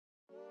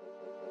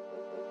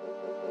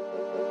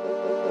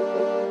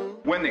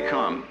When they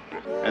come,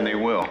 and they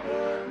will,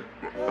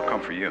 they'll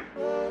come for you.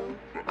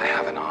 I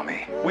have an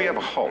army. We have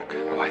a Hulk.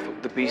 Well, I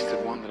thought the beast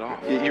had wandered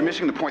off. You're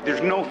missing the point.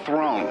 There's no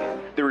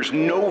throne. There is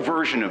no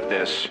version of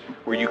this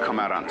where you come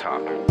out on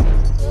top.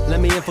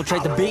 Let me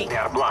infiltrate the beat. They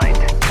are blind.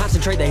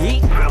 Concentrate the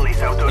heat. Friendly's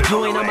out to If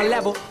you ain't on my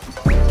level,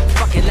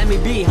 fuck it, let me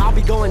be. I'll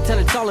be going till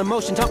it's all in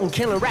motion. Talking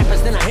killing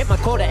rappers, then I hit my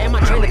quota. And my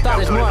train of thought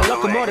is more a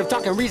locomotive.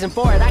 Talking reason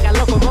for it, I got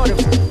locomotive.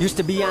 Used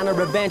to be on a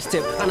revenge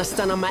tip, on a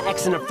stun on my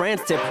ex and a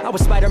friend's tip. I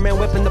was Spider-Man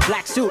whipping the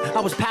black suit. I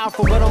was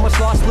powerful but almost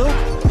lost Luke.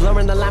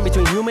 Blurring the line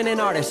between human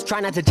and artist. Try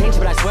not to change,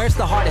 but I swear it's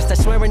the hardest. I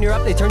swear when you're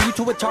up, they turn you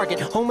to a target.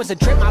 Home was a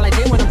trip, all I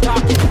did when I'm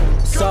talking.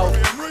 So,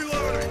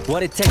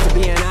 what it takes to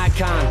be an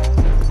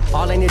icon.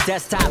 All in your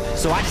desktop,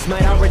 so I just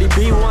might already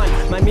be one.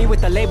 My me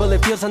with the label,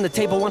 it feels on the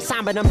table one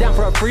sign, but I'm down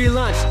for a free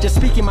lunch. Just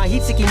speaking my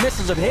heat-seeking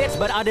missiles of hits,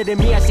 but other than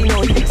me, I see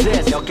no heat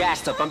exist. Yo,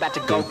 gassed up, I'm about to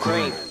go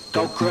cream,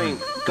 go cream,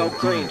 go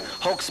cream.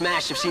 Hulk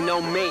smash if she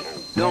know me,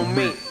 know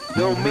me,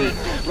 know me.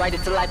 Write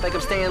it to life like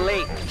I'm staying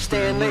late,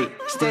 staying late,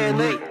 staying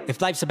late.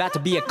 If life's about to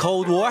be a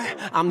cold war,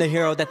 I'm the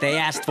hero that they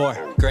asked for.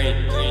 Green,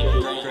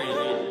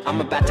 I'm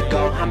about to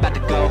go, I'm about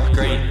to go.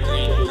 Green,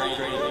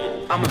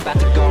 I'm about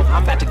to go,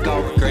 I'm about to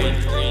go. Green,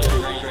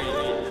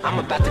 I'm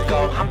about to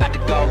go, I'm about to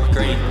go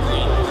green.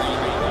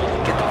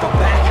 Get the fuck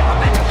back, I'm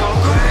about to go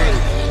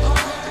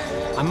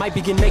green. I might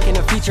begin making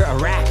a feature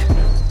Iraq.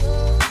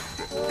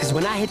 Cause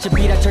when I hit your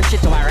beat, I turn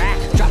shit to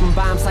Iraq. Dropping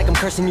bombs like I'm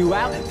cursing you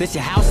out. This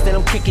your house, then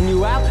I'm kicking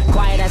you out.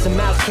 Quiet as a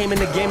mouse, came in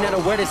the game, not a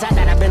word is out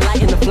that I've been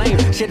lighting the flame.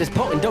 Shit is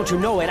potent, don't you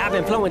know it? I've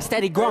been flowing,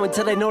 steady growing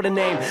till they know the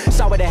name.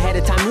 Saw it ahead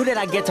of time, knew that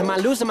I'd get to my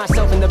losing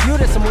myself in the view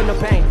to some window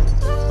pane.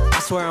 I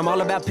swear I'm all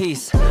about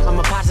peace, I'm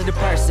a positive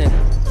person.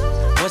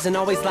 Wasn't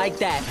always like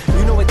that,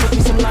 you know it took me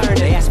some learning.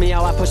 They asked me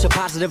how I push a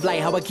positive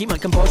light, how I keep my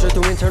composure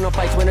through internal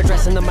fights when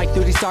addressing the mic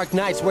through these dark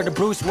nights. Where the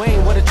Bruce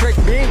Wayne, what a trick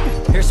be.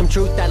 Here's some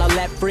truth that I'll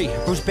let free.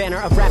 Bruce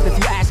Banner of rap if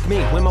you ask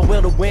me. When my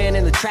will to win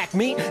and the track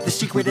meet, the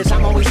secret is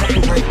I'm always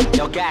angry.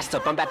 Yo, gassed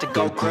up, I'm about to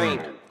go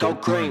green, go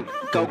green,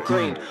 go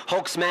green.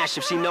 Hulk smash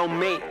if she know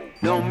me,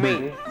 know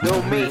me,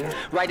 know me.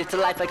 Write it to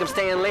life like I'm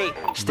staying late,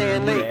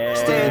 staying late,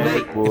 staying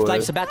late. If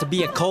life's about to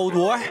be a cold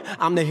war,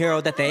 I'm the hero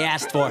that they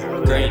asked for.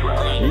 Green.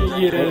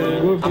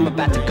 I'm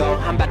about to go,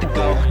 I'm about to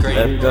go green.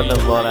 I'm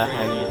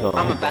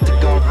about to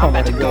go, I'm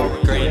about to go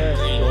green.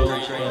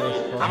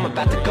 I'm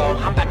about to go,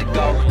 I'm about to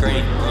go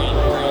green.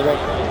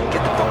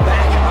 Get the fuck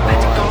back, I'm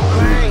about to go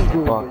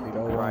green. Fuck,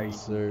 right,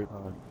 sir.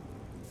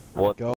 What?